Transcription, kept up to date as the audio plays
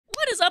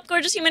up,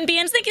 gorgeous human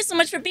beings? Thank you so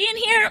much for being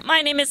here.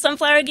 My name is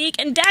Sunflower Geek,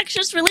 and Dax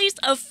just released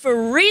a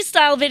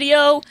freestyle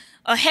video,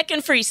 a heckin'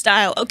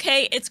 freestyle,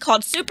 okay? It's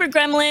called Super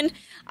Gremlin.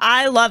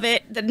 I love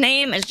it. The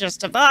name is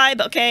just a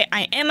vibe, okay?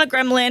 I am a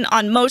gremlin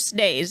on most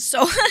days,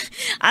 so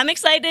I'm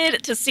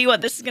excited to see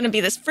what this is gonna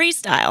be, this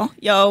freestyle.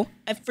 Yo,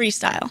 a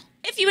freestyle.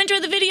 If you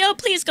enjoyed the video,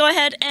 please go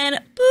ahead and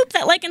boop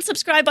that like and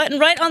subscribe button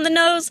right on the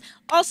nose.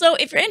 Also,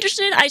 if you're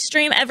interested, I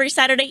stream every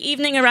Saturday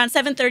evening around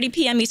 7:30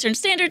 p.m. Eastern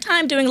Standard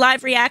Time doing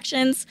live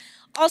reactions.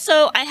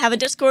 Also, I have a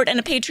Discord and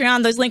a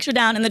Patreon. Those links are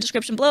down in the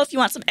description below if you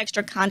want some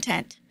extra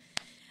content.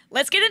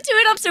 Let's get into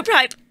it. I'm super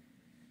hype.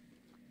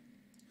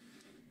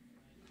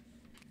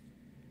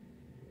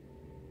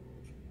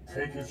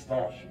 Take his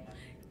starship.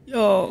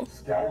 Yo.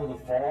 Scour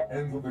the far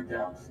ends of the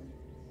galaxy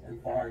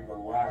and find the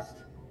last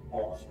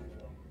boss with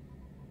him.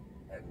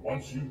 And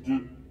once you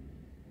do,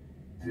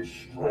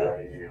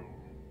 destroy him.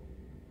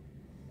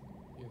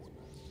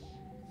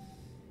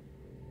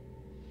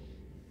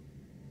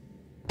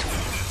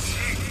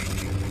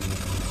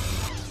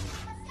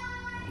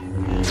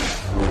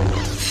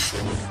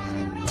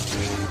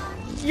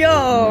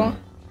 Yo.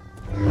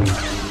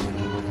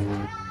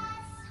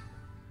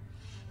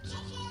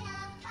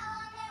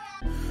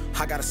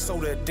 I got a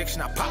soda addiction,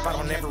 I pop out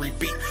on every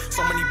beat.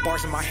 So many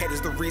bars in my head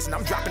is the reason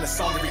I'm dropping a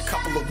song every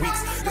couple of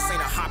weeks. This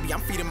ain't a hobby, I'm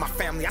feeding my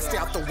family. I stay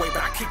out the way,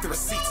 but I keep the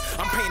receipts.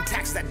 I'm paying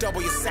taxes that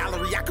double your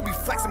salary. I could be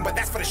flexing, but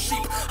that's for the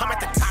sheep. I'm at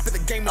the top of the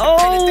game,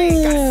 and they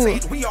ain't gotta say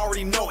it. We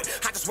already know it.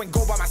 I just went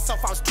go by myself,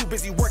 I was too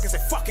busy working,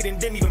 said fuck it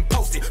and didn't even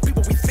post it.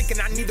 People be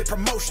thinking I need a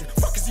promotion.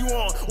 Fuck is you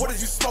on? What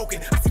is you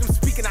smoking? I see them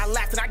speaking, I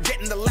laugh, and I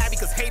get in the lab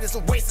because hate is a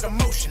waste of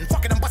emotion.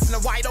 Fucking, I'm busting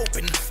it wide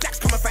open. That's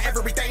coming for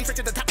everything, straight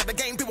to the top of the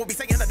game. People be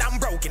saying that I'm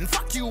broken.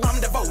 Fuck you, I'm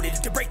devoted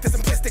to break the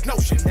simplistic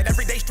notion that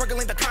every day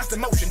struggling the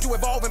constant motion to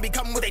evolve and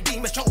become what they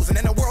deem as chosen.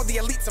 In a world the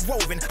elites have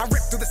woven, I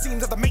rip through the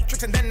seams of the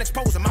matrix and then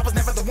expose them. I was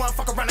never the one,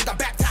 fuck around and got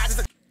baptized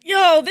as a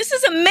Yo, this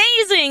is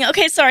amazing.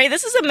 Okay, sorry,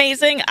 this is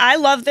amazing. I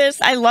love this.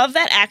 I love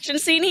that action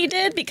scene he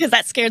did because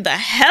that scared the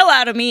hell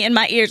out of me in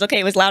my ears. Okay,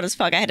 it was loud as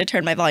fuck. I had to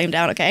turn my volume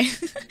down, okay?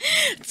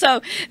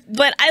 So,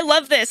 but I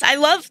love this. I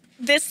love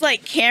this,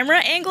 like, camera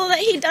angle that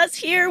he does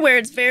here where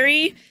it's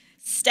very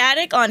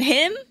static on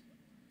him,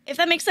 if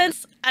that makes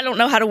sense. I don't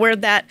know how to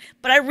word that,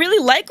 but I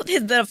really like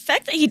the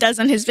effect that he does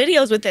on his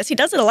videos with this. He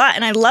does it a lot,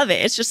 and I love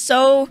it. It's just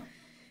so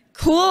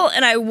cool,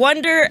 and I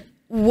wonder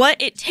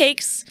what it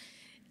takes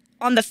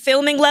on the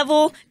filming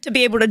level to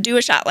be able to do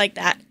a shot like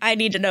that. I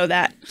need to know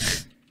that.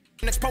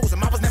 expose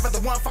them. I was never the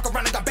one, fuck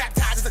around and got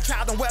baptized as a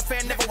child on welfare,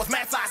 never was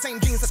mad fly. Same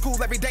jeans to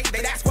school every day,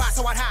 they'd ask why,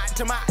 so I'd hide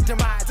to my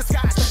demise.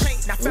 Disguise the pain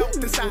I felt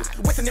inside,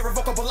 with an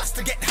irrevocable lust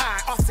to get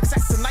high. Off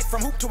success in life,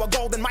 from hoop to a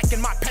golden mic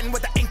in my pen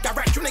with the ink I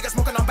write. You niggas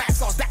smoking on bath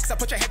sauce, Dax, I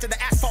put your head to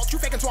the asphalt. You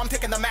faking so I'm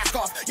taking the mask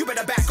off. You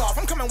better back off,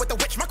 I'm coming with the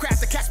witch, my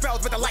craft to cast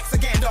spells with the likes of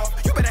Gandalf.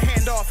 You better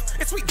hand off,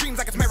 it's sweet dreams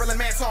like it's Marilyn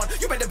Manson.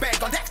 You better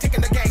bag on Dax,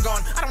 taking the gang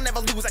on. I don't never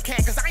lose, I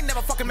can't, cause I ain't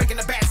never fucking making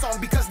a bad song,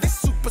 because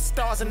this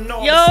superstars and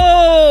all.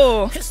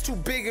 Yo! It's too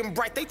big and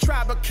bright, they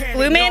try but can't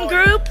Blue Man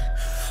ignore it. Group?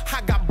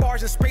 I got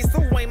bars in space,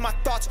 the way my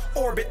thoughts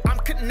orbit. I'm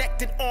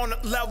connected on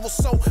a level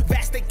so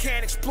vast they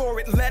can't explore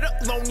it, let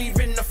alone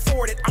even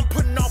afford it. I'm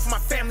putting off my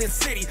family and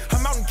city.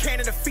 I'm out in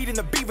Canada feeding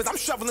the beavers. I'm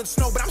shoveling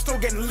snow, but I'm still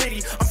getting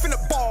litty. I'm finna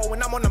ball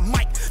when I'm on the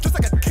mic, just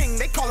like a king,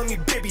 they calling me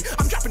Bibby.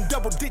 I'm dropping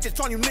double digits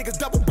on you niggas,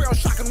 double barrel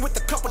shotgun with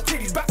a couple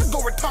titties. About to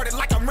go retarded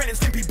like I'm Ren and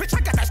Stimpy. Bitch,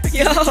 I got that sticky,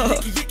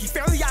 yicky,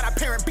 family out of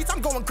parent beats.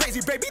 I'm going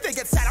crazy, baby, they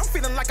get sad. I'm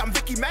feeling like I'm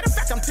Vicky. Matter of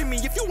fact, I'm Timmy.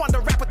 If you want to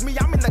rap with me,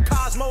 I'm in the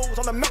cosmos,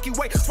 on the Milky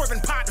Way,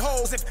 swerving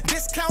potholes. If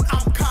discount,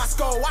 I'm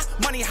Costco. I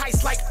money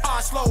heist like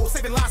Oslo,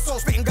 saving lost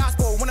souls, spitting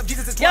gospel. One of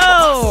Jesus is 12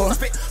 apostles. I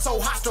spit so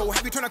hostile.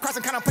 Have you turned across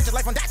and kind of pictures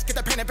life on that? Get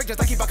the pen and pictures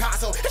like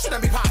Picasso. It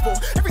shouldn't be possible.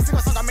 Every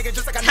single song I make it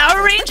just like a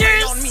Power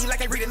Rangers on me like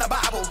they read in the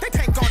Bible. They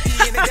tank on E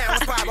and they down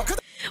with spiral.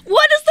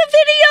 What does the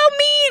video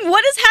mean?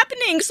 What is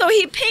happening? So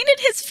he painted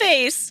his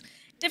face.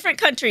 Different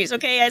countries.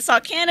 Okay, I saw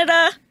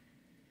Canada.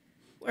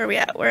 Where are we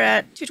at? We're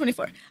at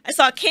 224. I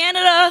saw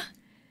Canada.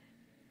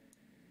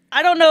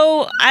 I don't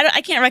know.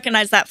 I can't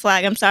recognize that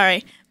flag. I'm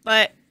sorry.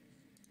 But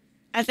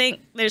I think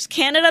there's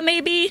Canada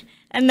maybe,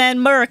 and then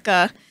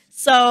America.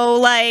 So,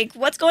 like,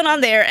 what's going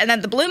on there? And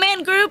then the Blue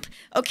Man Group.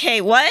 Okay,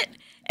 what?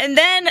 And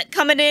then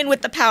coming in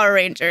with the Power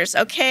Rangers.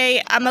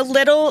 Okay, I'm a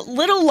little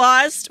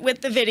lost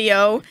with the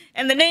video.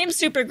 And the name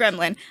Super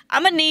Gremlin.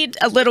 I'm gonna need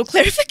a little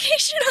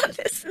clarification on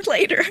this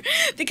later.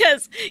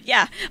 Because,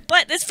 yeah.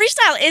 But this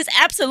freestyle is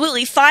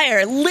absolutely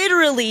fire.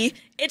 Literally,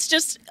 it's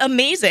just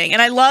amazing.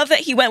 And I love that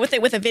he went with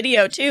it with a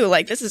video, too.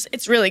 Like,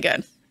 it's really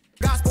good.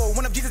 Gospel,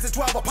 one of Jesus'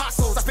 12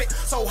 apostles. I spit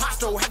so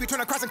hostile. Have you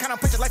turned across and kind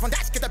of pictures life on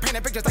that? Get the pen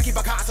and pictures like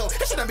Picasso.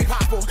 It shouldn't be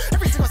possible.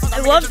 Every single song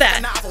I love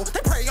that. Novel.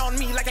 They pray on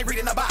me like they read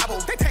in the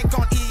Bible. They tank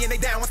on E and they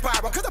down with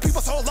spiral. Cause the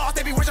people so lost,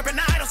 they be worshiping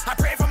idols. I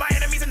pray for my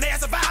enemies and their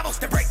survival.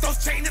 They break those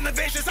chains in the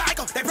vicious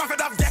cycle. They profit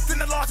off death and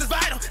the loss is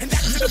vital. And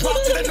that's to the walk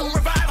to the new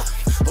revival.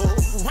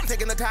 Oh, I'm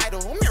taking the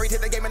title. I'm married to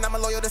the game and I'm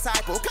a loyal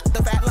disciple. Cut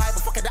the fat life,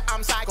 but fuck it,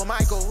 I'm Psycho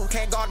Michael.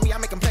 Can't guard me,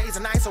 I'm making plays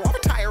tonight. So I'll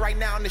retire right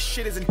now and this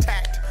shit is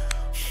intact.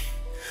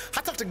 I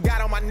talked to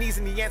God on my knees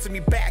and he answered me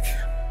back.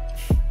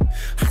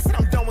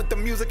 with the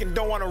music and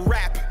don't wanna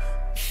rap.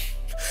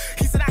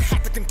 He said I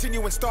had to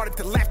continue and started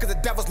to laugh, cause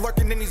the devil's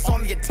lurking and he's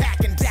on the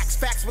attack. And Dax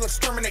facts will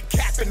exterminate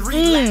Cap and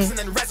relapse and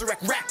then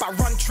resurrect rap. I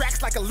run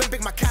tracks like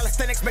Olympic, my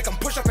calisthenics make them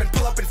push up and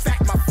pull up. In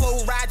fact, my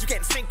flow rides, you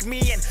can't sink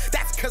me, and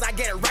that's cause I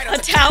get it right on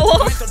the towel.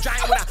 Mental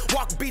giant when I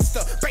walk beats, the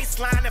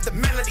baseline of the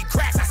melody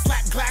cracks. I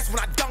slap glass when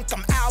I dunk,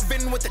 I'm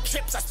Alvin with the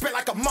chips, I spit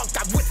like a monk.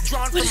 I've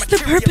withdrawn from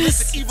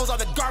materialistic evils, all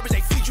the garbage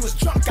they feed you is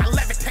junk. I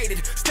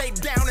levitated, stayed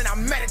down and I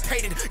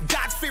meditated.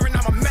 God fearing,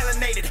 I'm a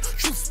melanated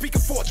truth speaker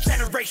for a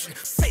generation.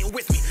 Say it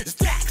with me, it's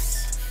Dax.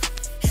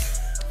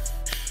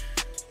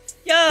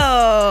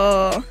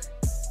 Yo.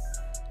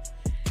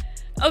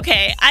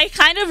 Okay, I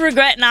kind of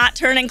regret not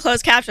turning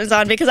closed captions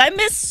on because I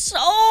missed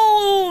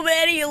so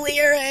many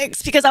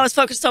lyrics because I was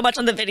focused so much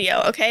on the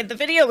video, okay? The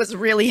video was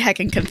really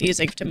heckin'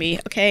 confusing to me,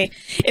 okay?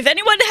 If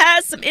anyone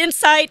has some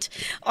insight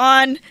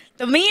on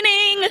the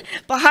meaning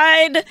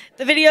behind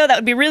the video, that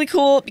would be really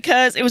cool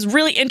because it was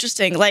really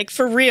interesting, like,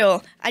 for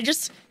real. I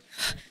just...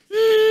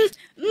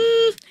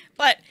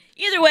 But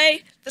either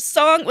way, the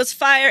song was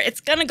fire. It's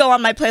gonna go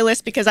on my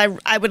playlist because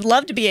I would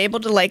love to be able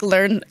to like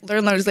learn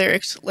those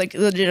lyrics, like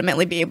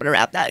legitimately be able to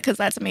rap that because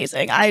that's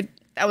amazing.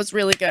 That was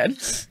really good.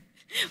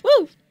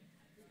 Woo!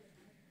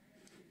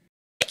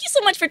 Thank you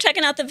so much for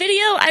checking out the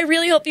video. I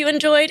really hope you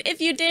enjoyed.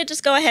 If you did,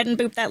 just go ahead and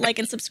boop that like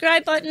and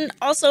subscribe button.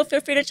 Also, feel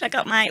free to check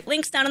out my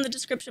links down in the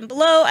description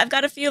below. I've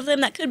got a few of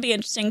them that could be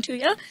interesting to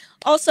you.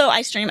 Also,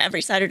 I stream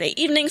every Saturday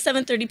evening,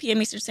 7:30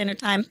 p.m. Eastern Standard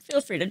Time. Feel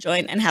free to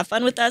join and have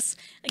fun with us.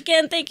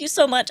 Again, thank you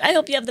so much. I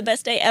hope you have the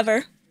best day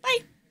ever.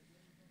 Bye!